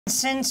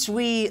Since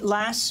we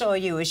last saw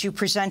you as you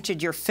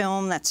presented your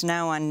film that's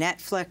now on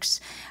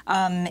Netflix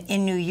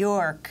in New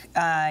York,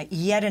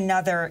 yet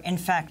another, in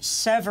fact,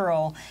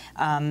 several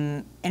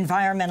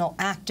environmental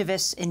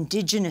activists,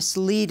 indigenous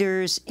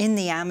leaders in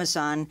the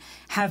Amazon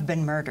have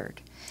been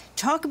murdered.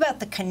 Talk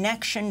about the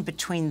connection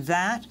between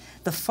that,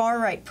 the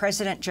far-right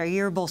President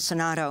Jair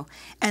Bolsonaro,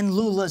 and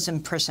Lula's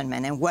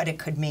imprisonment and what it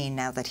could mean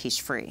now that he's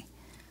free.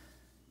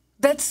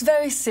 That's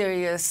very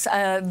serious.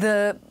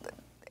 The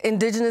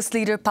indigenous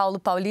leader Paulo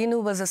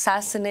Paulino was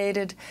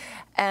assassinated,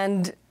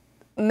 and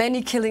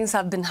many killings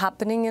have been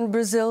happening in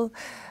Brazil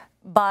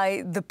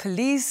by the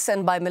police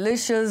and by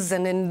militias,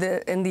 and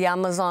in the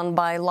Amazon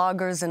by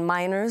loggers and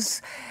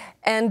miners.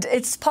 And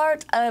it's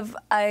part of,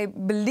 I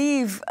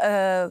believe,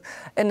 an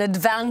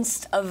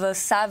advance of a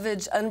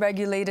savage,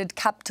 unregulated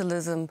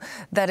capitalism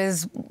that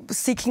is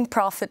seeking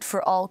profit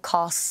for all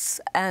costs.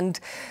 And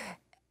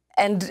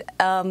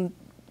I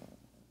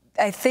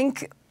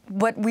think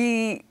what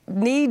we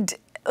need,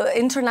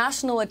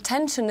 international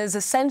attention is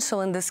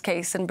essential in this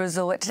case in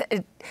Brazil.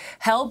 It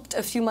helped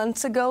a few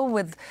months ago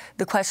with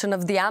the question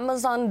of the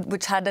Amazon,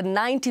 which had a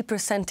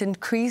 90%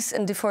 increase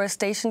in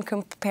deforestation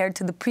compared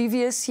to the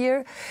previous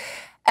year.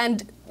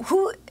 And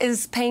who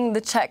is paying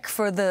the check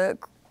for the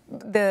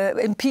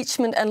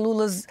impeachment and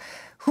Lula's?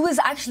 Who is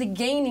actually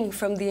gaining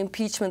from the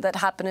impeachment that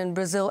happened in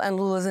Brazil and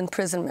Lula's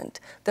imprisonment?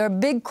 There are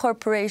big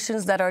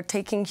corporations that are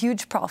taking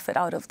huge profit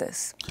out of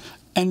this.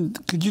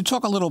 And could you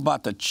talk a little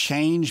about the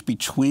change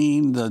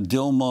between the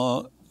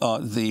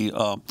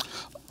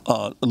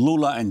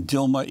Lula and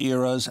Dilma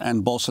eras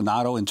and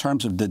Bolsonaro in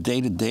terms of the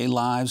day-to-day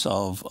lives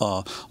of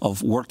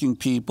working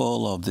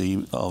people, of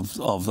the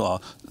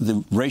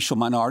racial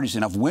minorities,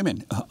 and of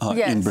women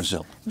in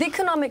Brazil? The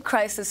economic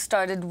crisis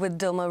started with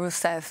Dilma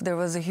Rousseff. There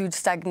was a huge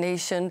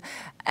stagnation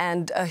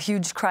and a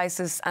huge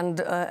crisis and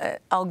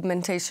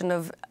augmentation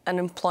of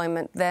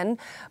unemployment then,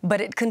 but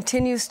it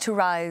continues to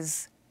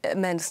rise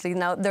immensely.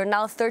 Now, there are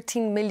now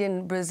 13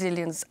 million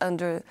Brazilians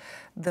under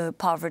the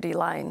poverty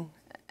line.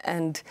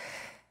 And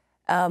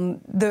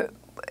in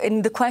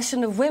the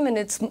question of women,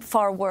 it's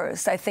far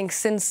worse. I think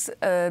since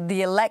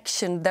the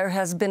election, there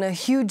has been a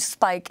huge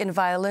spike in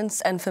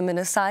violence and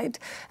feminicide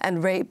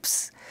and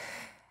rapes.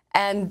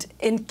 And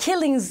in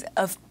killings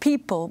of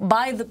people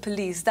by the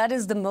police, that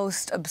is the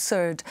most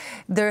absurd.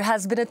 There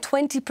has been a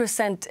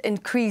 20%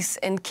 increase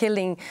in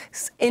killings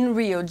in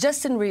Rio,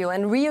 just in Rio.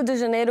 And Rio de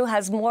Janeiro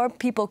has more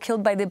people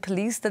killed by the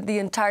police than the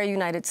entire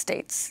United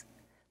States.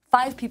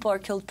 5 people are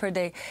killed per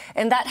day.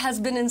 And that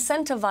has been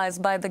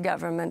incentivized by the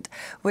government,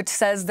 which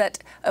says that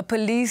a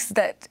police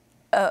that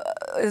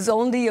is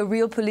only a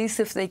real police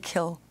if they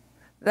kill.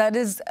 That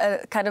is a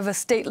kind of a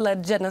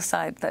state-led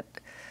genocide that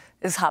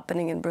is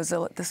happening in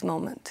Brazil at this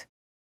moment.